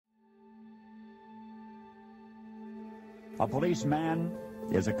A policeman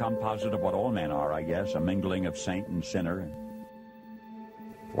is a composite of what all men are, I guess, a mingling of saint and sinner.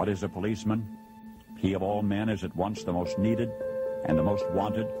 What is a policeman? He of all men is at once the most needed and the most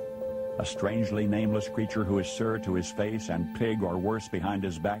wanted, a strangely nameless creature who is sir to his face and pig or worse behind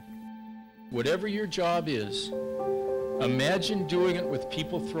his back. Whatever your job is, imagine doing it with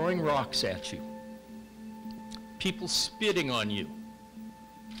people throwing rocks at you, people spitting on you,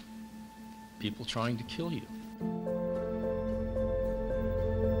 people trying to kill you.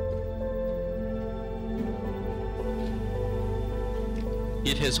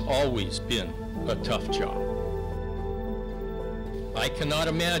 It has always been a tough job. I cannot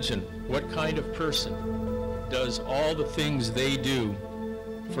imagine what kind of person does all the things they do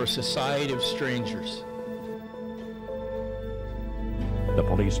for a society of strangers. The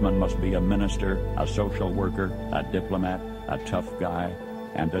policeman must be a minister, a social worker, a diplomat, a tough guy,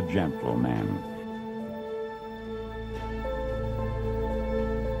 and a gentleman.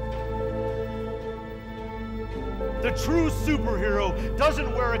 The true superhero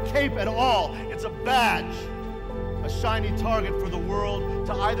doesn't wear a cape at all. It's a badge, a shiny target for the world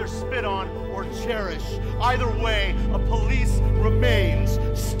to either spit on or cherish. Either way, a police remains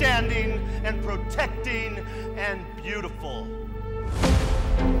standing and protecting and beautiful.